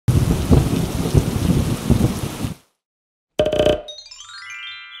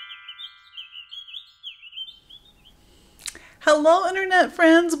Hello internet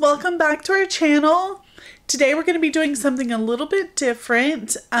friends, welcome back to our channel. Today we're going to be doing something a little bit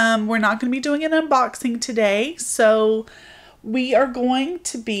different. We're not going to be doing an unboxing today, so we are going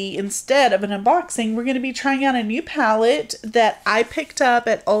to be, instead of an unboxing, we're going to be trying out a new palette that I picked up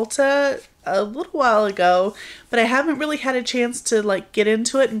at Ulta a little while ago, but I haven't really had a chance to get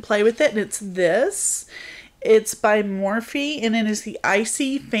into it and play with it, and it's this. It's by Morphe, and it is the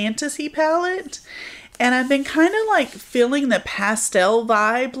Icy Fantasy palette. And I've been kind of feeling the pastel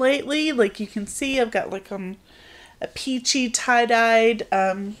vibe lately. Like you can see, I've got a peachy tie-dyed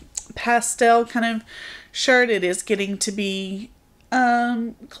pastel kind of shirt. It is getting to be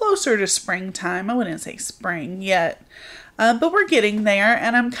closer to springtime. I wouldn't say spring yet, but we're getting there.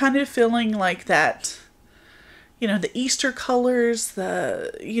 And I'm kind of feeling like that, the Easter colors,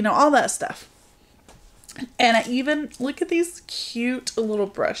 all that stuff. And I even, look at these cute little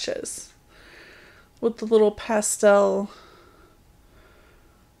brushes with the little pastel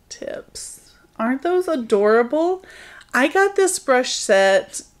tips. Aren't those adorable? I got this brush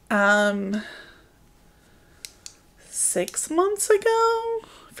set 6 months ago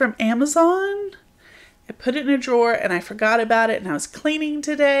from Amazon. I put it in a drawer and I forgot about it, and I was cleaning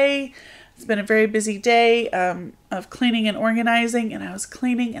today. It's been a very busy day of cleaning and organizing, and I was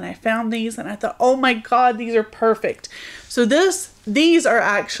cleaning and I found these and I thought, oh my god, these are perfect. So these are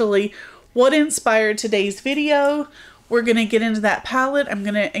actually what inspired today's video. We're going to get into that palette. I'm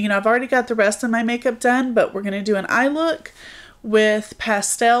going to, I've already got the rest of my makeup done, but we're going to do an eye look with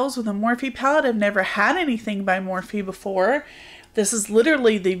pastels with a Morphe palette. I've never had anything by Morphe before. This is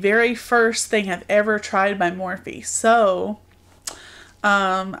literally the very first thing I've ever tried by Morphe. So,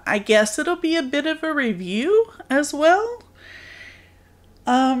 I guess it'll be a bit of a review as well.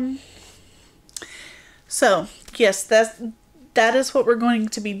 So, yes, that is what we're going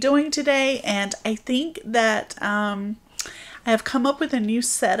to be doing today, and I think that I have come up with a new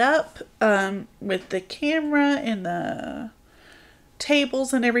setup with the camera and the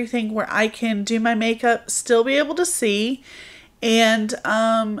tables and everything where I can do my makeup, still be able to see, and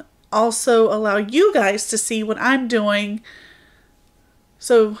also allow you guys to see what I'm doing.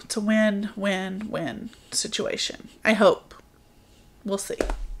 So it's a win-win-win situation. I hope. We'll see.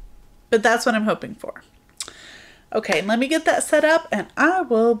 But that's what I'm hoping for. Okay, let me get that set up and I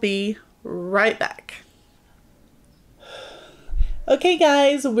will be right back. Okay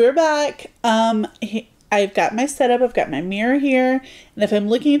guys, we're back. I've got my setup, I've got my mirror here, and if I'm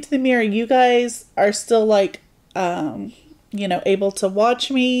looking into the mirror, you guys are still able to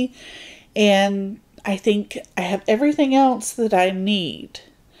watch me, and I think I have everything else that I need.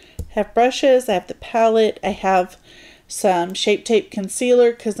 I have brushes, I have the palette, I have some Shape Tape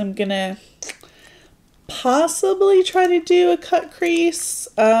concealer because I'm gonna possibly try to do a cut crease.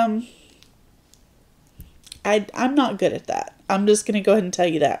 I'm not good at that. I'm just going to go ahead and tell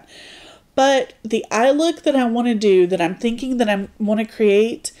you that. But the eye look that I want to do, that I'm thinking that I want to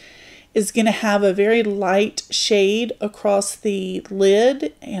create, is going to have a very light shade across the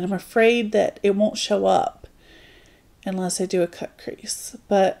lid. And I'm afraid that it won't show up unless I do a cut crease.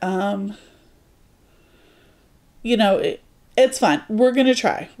 But, it's fine. We're going to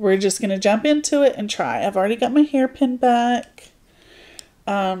try. We're just going to jump into it and try. I've already got my hairpin back.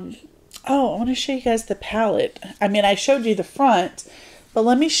 Oh, I want to show you guys the palette. I mean, I showed you the front, but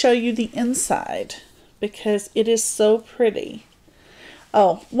let me show you the inside because it is so pretty.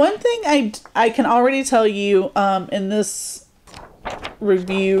 Oh, one thing I can already tell you in this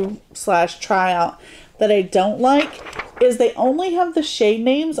review / tryout that I don't like is they only have the shade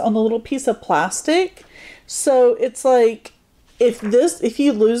names on the little piece of plastic. So it's like, if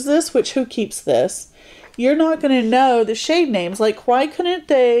you lose this, which who keeps this, you're not going to know the shade names. Like, why couldn't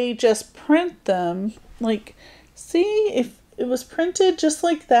they just print them? Like, see, if it was printed just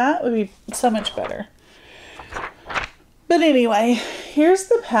like that, it would be so much better. But anyway, here's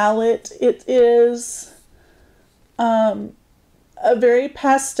the palette. It is a very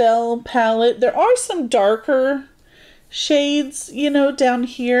pastel palette. There are some darker shades, down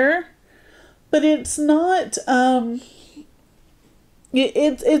here, but it's not,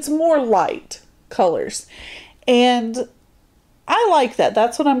 it's more light colors, and I like that.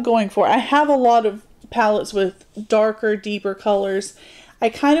 That's what I'm going for. I have a lot of palettes with darker, deeper colors. I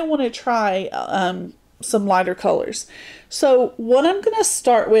kind of want to try some lighter colors. So what I'm going to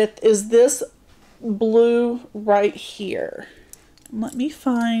start with is this blue right here. Let me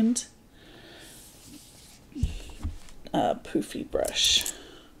find a poofy brush.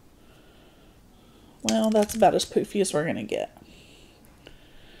 Well, that's about as poofy as we're going to get.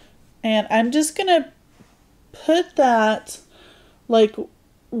 And I'm just going to put that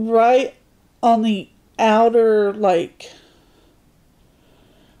right on the outer,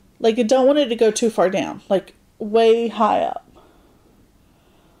 Like, I don't want it to go too far down. Like, way high up.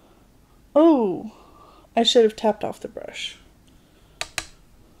 Oh, I should have tapped off the brush.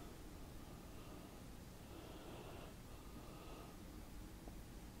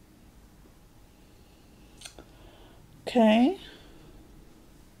 Okay.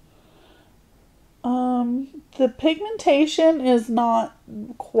 The pigmentation is not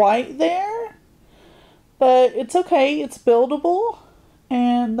quite there, but it's okay. It's buildable,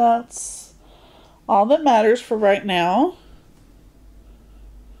 and that's all that matters for right now.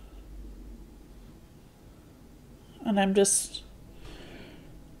 And I'm just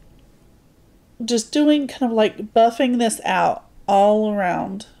doing kind of like buffing this out all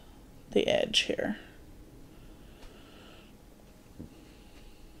around the edge here.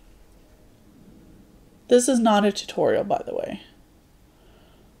 This is not a tutorial, by the way.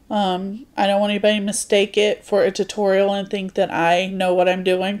 I don't want anybody to mistake it for a tutorial and think that I know what I'm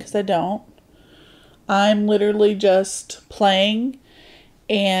doing, because I don't. I'm literally just playing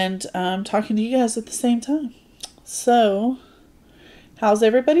and talking to you guys at the same time. So, how's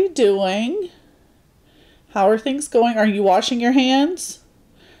everybody doing? How are things going? Are you washing your hands?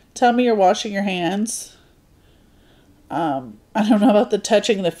 Tell me you're washing your hands. I don't know about the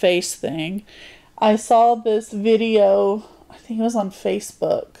touching the face thing. I saw this video, I think it was on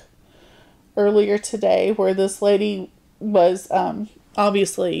Facebook earlier today, where this lady was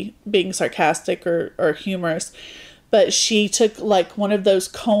obviously being sarcastic or humorous, but she took like one of those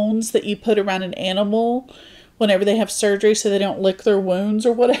cones that you put around an animal whenever they have surgery so they don't lick their wounds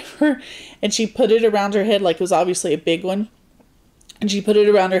or whatever, and she put it around her head, like it was obviously a big one, and she put it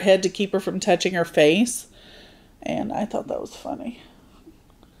around her head to keep her from touching her face, and I thought that was funny.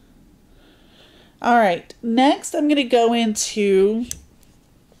 All right, next I'm going to go into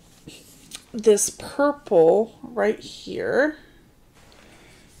this purple right here.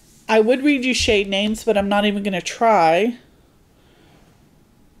 I would read you shade names, but I'm not even going to try.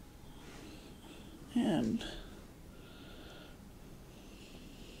 And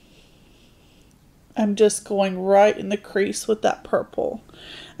I'm just going right in the crease with that purple.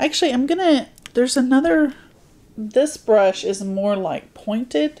 Actually, there's another, this brush is more like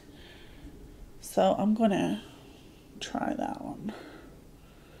pointed. So I'm going to try that one.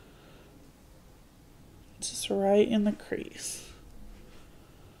 Just right in the crease.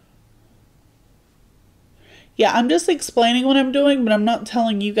 Yeah, I'm just explaining what I'm doing, but I'm not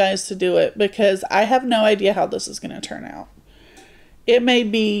telling you guys to do it because I have no idea how this is going to turn out. It may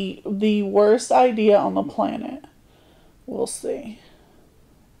be the worst idea on the planet. We'll see.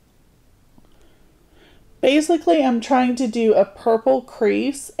 Basically, I'm trying to do a purple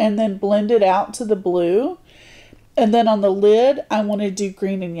crease and then blend it out to the blue. And then on the lid, I want to do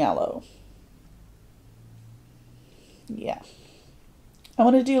green and yellow. Yeah. I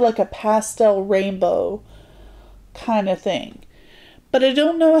want to do like a pastel rainbow kind of thing. But I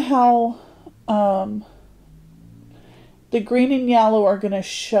don't know how the green and yellow are going to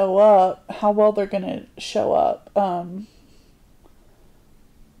show up, how well they're going to show up.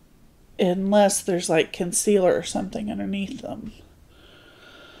 Unless there's like concealer or something underneath them.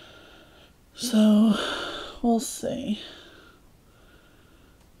 So, we'll see.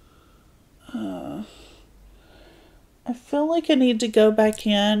 I feel like I need to go back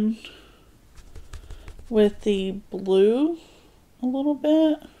in with the blue a little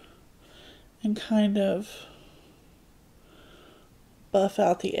bit and kind of buff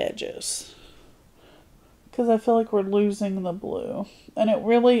out the edges. Because I feel like we're losing the blue. And it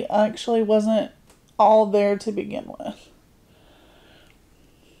really actually wasn't all there to begin with.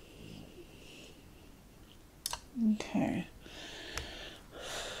 Okay.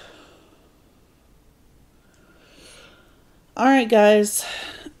 Alright guys.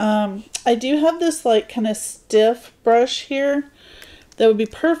 I do have this like kind of stiff brush here that would be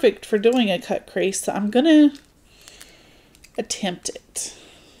perfect for doing a cut crease. So I'm going to attempt it.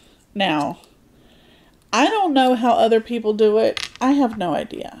 Now, I don't know how other people do it. I have no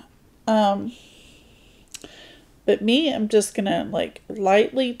idea. But me, I'm just gonna like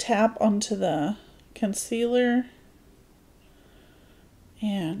lightly tap onto the concealer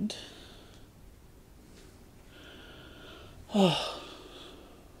and oh,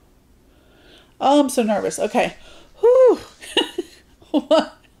 I'm so nervous. Okay. Whew.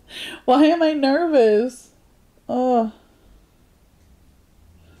 What? Why am I nervous? Oh.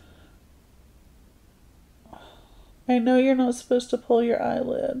 I know you're not supposed to pull your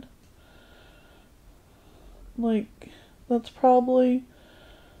eyelid. Like, that's probably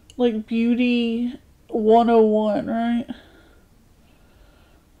like beauty 101, right?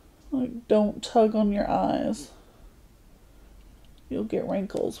 Like, don't tug on your eyes. You'll get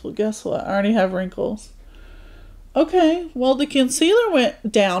wrinkles. Well, guess what? I already have wrinkles. Okay, well, the concealer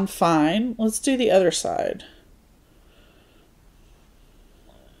went down fine. Let's do the other side.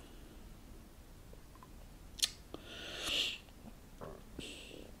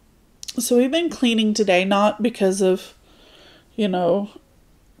 So we've been cleaning today, not because of, you know,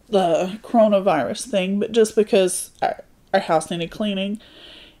 the coronavirus thing, but just because our house needed cleaning.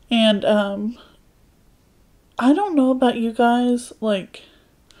 And I don't know about you guys, like,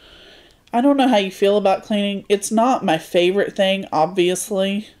 I don't know how you feel about cleaning. It's not my favorite thing,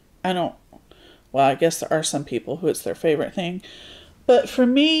 obviously. Well, I guess there are some people who it's their favorite thing. But for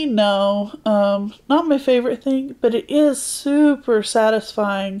me, no, not my favorite thing, but it is super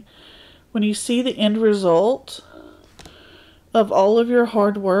satisfying when you see the end result of all of your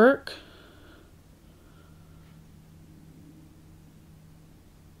hard work.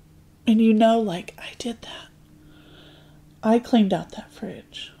 And you know, like, I did that. I cleaned out that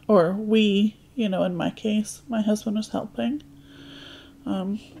fridge. Or we, you know, in my case, my husband was helping.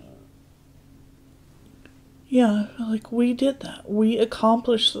 Yeah, like, we did that. We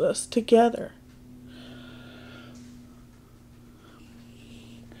accomplished this together.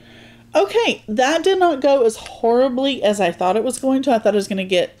 Okay, that did not go as horribly as I thought it was going to. I thought it was going to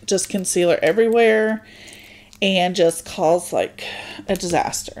get just concealer everywhere and just cause, like, a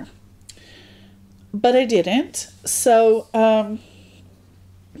disaster. But I didn't. So,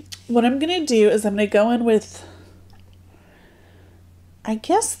 what I'm going to do is I'm going to go in with, I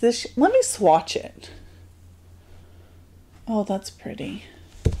guess this, let me swatch it. Oh, that's pretty.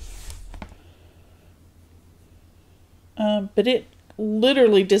 But it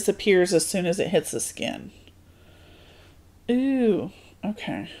literally disappears as soon as it hits the skin. Ooh,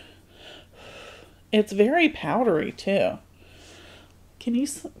 okay. It's very powdery too. Can you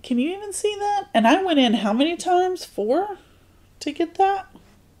even see that? And I went in how many times? 4 to get that?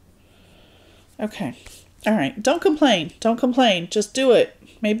 Okay. All right. Don't complain. Don't complain. Just do it.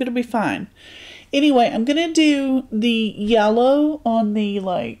 Maybe it'll be fine. Anyway, I'm going to do the yellow on the,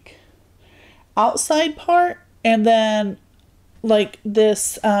 like, outside part. And then, like,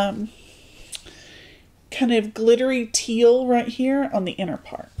 this kind of glittery teal right here on the inner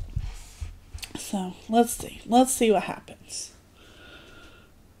part. So, let's see. Let's see what happens.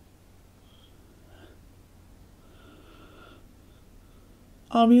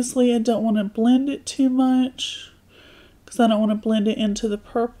 Obviously, I don't want to blend it too much because I don't want to blend it into the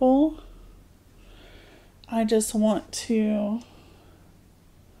purple. I just want to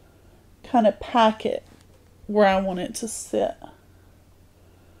kind of pack it where I want it to sit.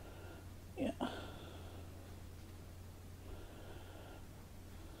 Yeah.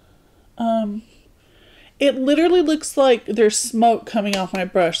 It literally looks like there's smoke coming off my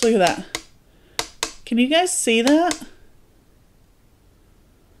brush. Look at that. Can you guys see that?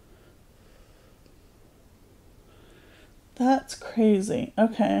 That's crazy.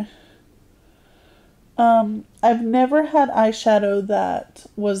 Okay. I've never had eyeshadow that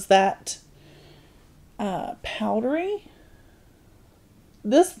was that powdery.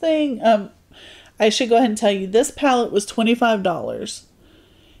 This thing, I should go ahead and tell you, this palette was $25.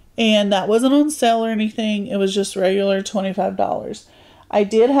 And that wasn't on sale or anything. It was just regular $25. I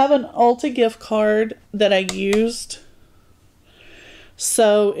did have an Ulta gift card that I used.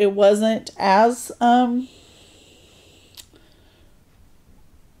 So it wasn't as,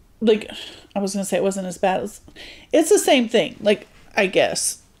 like, I was going to say it wasn't as bad as, it's the same thing. Like, I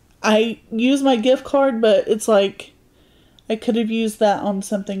guess. I used my gift card, but it's like, I could have used that on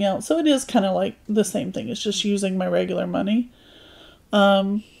something else. So it is kind of like the same thing. It's just using my regular money.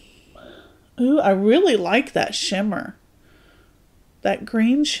 Ooh, I really like that shimmer. That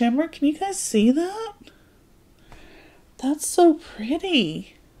green shimmer. Can you guys see that? That's so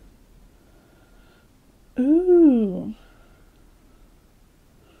pretty. Ooh.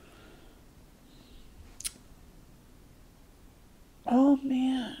 Oh,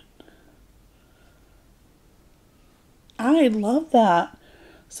 man. I love that.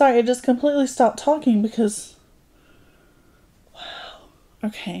 Sorry, I just completely stopped talking because... Wow.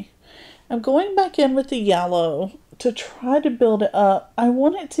 Okay. I'm going back in with the yellow to try to build it up. I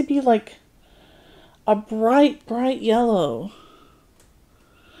want it to be like a bright, bright yellow.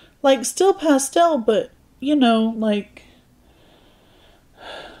 Like, still pastel, but, you know, like...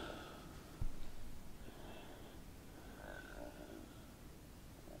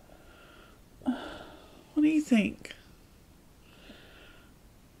 What do you think?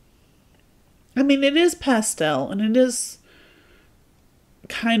 I mean, it is pastel, and it is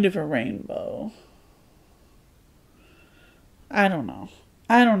kind of a rainbow. I don't know.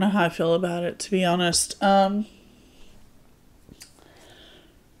 I don't know how I feel about it, to be honest.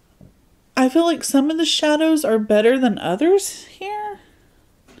 I feel like some of the shadows are better than others here.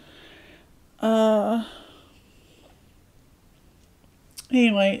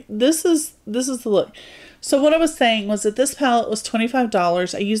 Anyway, this is the look. So what I was saying was that this palette was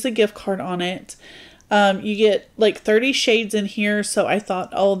 $25. I used a gift card on it. You get like 30 shades in here, so I thought,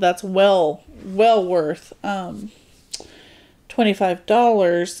 oh, that's well worth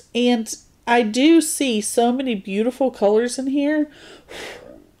 $25. And I do see so many beautiful colors in here.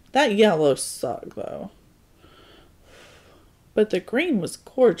 That yellow sucked though. But the green was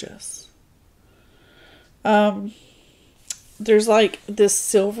gorgeous. There's like this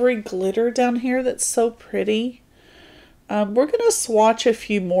silvery glitter down here that's so pretty. We're going to swatch a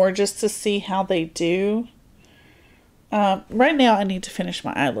few more just to see how they do. Right now I need to finish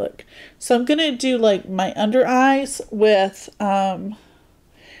my eye look. So I'm going to do like my under eyes with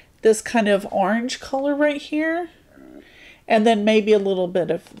this kind of orange color right here. And then maybe a little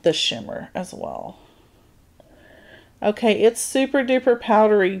bit of the shimmer as well. Okay, it's super duper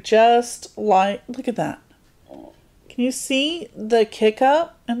powdery, just like, look at that. Can you see the kick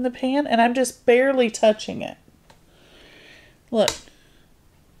up in the pan? And I'm just barely touching it. Look.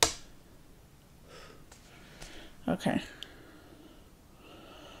 Okay.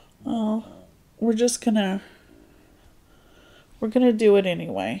 Oh, we're gonna do it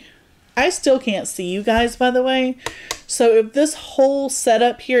anyway. I still can't see you guys, by the way. So if this whole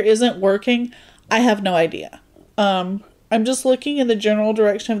setup here isn't working, I have no idea. I'm just looking in the general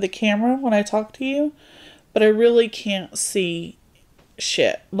direction of the camera when I talk to you. But I really can't see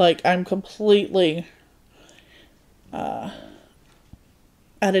shit. Like, I'm completely at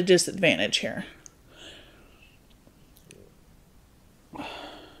a disadvantage here.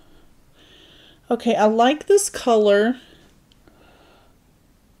 Okay, I like this color.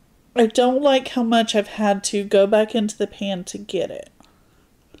 I don't like how much I've had to go back into the pan to get it.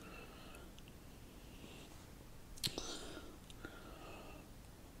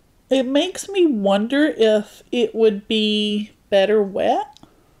 It makes me wonder if it would be better wet,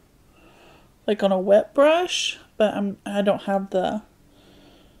 like on a wet brush, but I don't have the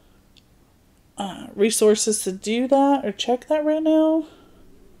resources to do that or check that right now.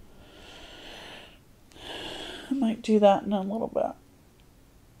 I might do that in a little bit.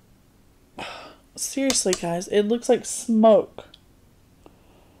 Seriously, guys, it looks like smoke.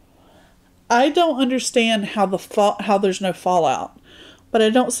 I don't understand how there's no fallout. But I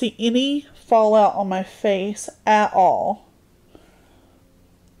don't see any fallout on my face at all.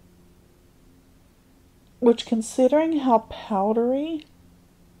 Which, considering how powdery,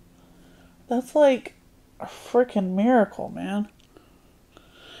 that's like a freaking miracle, man.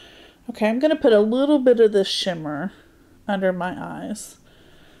 Okay, I'm going to put a little bit of this shimmer under my eyes.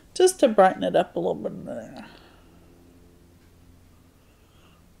 Just to brighten it up a little bit there.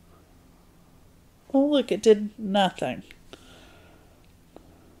 Oh, look, it did nothing.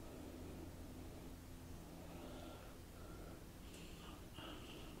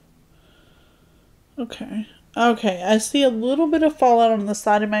 Okay. Okay, I see a little bit of fallout on the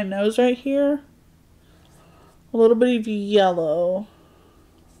side of my nose right here. A little bit of yellow.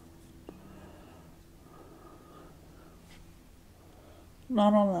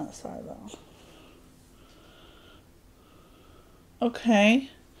 Not on that side though. Okay.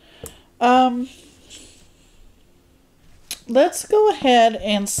 Let's go ahead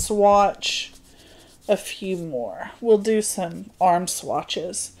and swatch a few more. We'll do some arm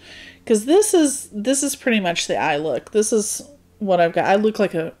swatches. Because this is pretty much the eye look. This is what I've got. I look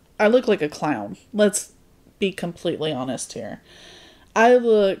like a clown. Let's be completely honest here. I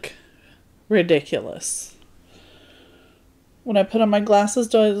look ridiculous. When I put on my glasses,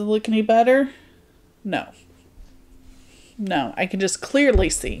 do I look any better? No. No, I can just clearly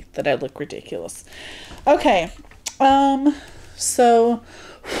see that I look ridiculous. Okay. So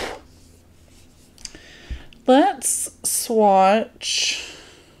let's swatch.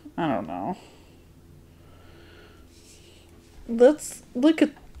 I don't know. Let's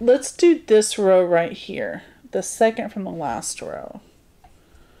do this row right here. The second from the last row.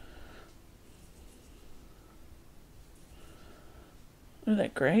 Ooh,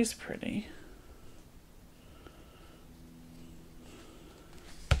 that gray's pretty.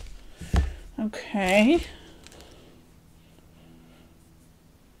 Okay.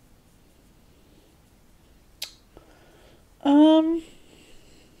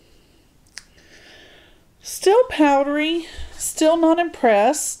 Still powdery, still not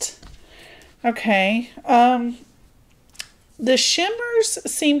impressed. Okay. The shimmers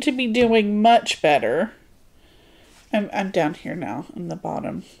seem to be doing much better. I'm down here now in the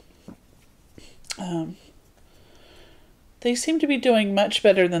bottom. They seem to be doing much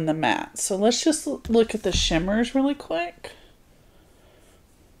better than the matte. So let's just look at the shimmers really quick.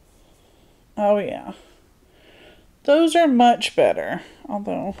 Oh yeah. Those are much better.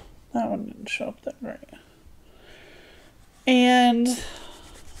 Although that one didn't show up that great. And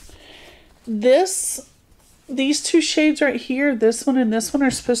these two shades right here, this one and this one,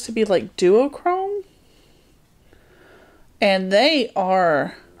 are supposed to be like duochrome. And they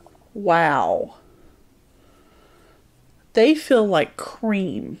are, wow. They feel like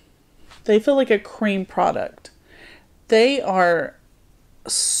cream. They feel like a cream product. They are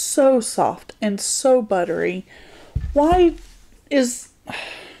so soft and so buttery. Why is...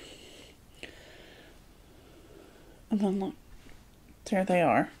 And then look, there they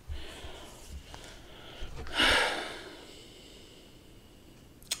are.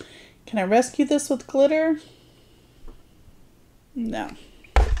 Can I rescue this with glitter? No.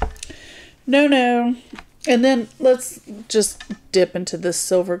 No. And then let's just dip into this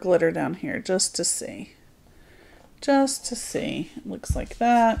silver glitter down here just to see. Just to see. It looks like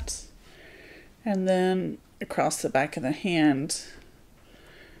that. And then across the back of the hand.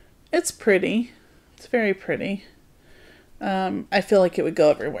 It's pretty. It's very pretty. I feel like it would go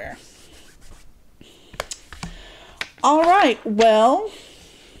everywhere. All right, well,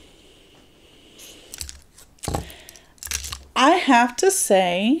 I have to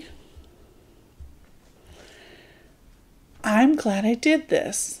say, I'm glad I did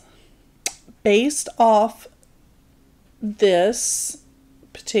this. Based off this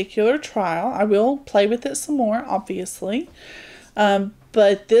particular trial, I will play with it some more, obviously.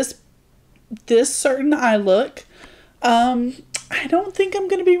 But this certain eye look, I don't think I'm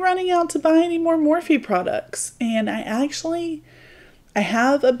going to be running out to buy any more Morphe products. And I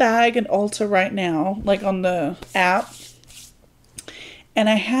have a bag in Ulta right now, like on the app. And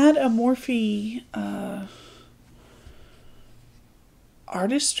I had a Morphe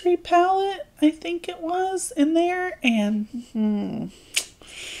artistry palette, I think it was, in there. And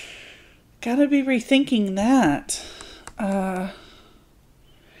gotta be rethinking that.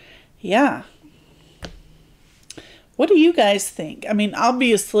 Yeah. What do you guys think? I mean,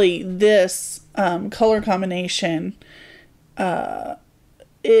 obviously this color combination, it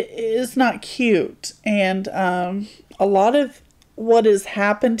is not cute. And a lot of what has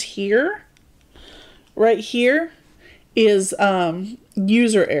happened here, right here, is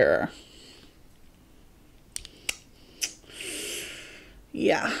user error.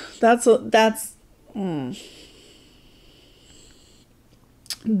 Yeah,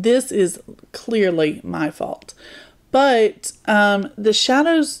 this is clearly my fault. But the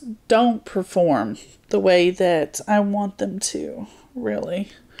shadows don't perform the way that I want them to, really.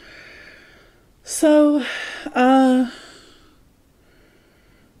 So,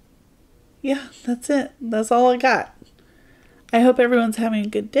 yeah, that's it. That's all I got. I hope everyone's having a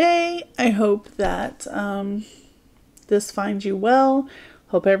good day. I hope that this finds you well.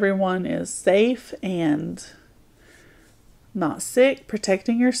 Hope everyone is safe and not sick,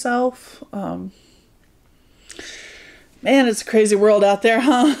 protecting yourself. Man, it's a crazy world out there,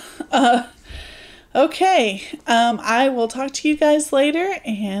 huh? Okay. I will talk to you guys later,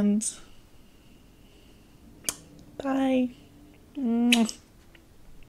 and bye.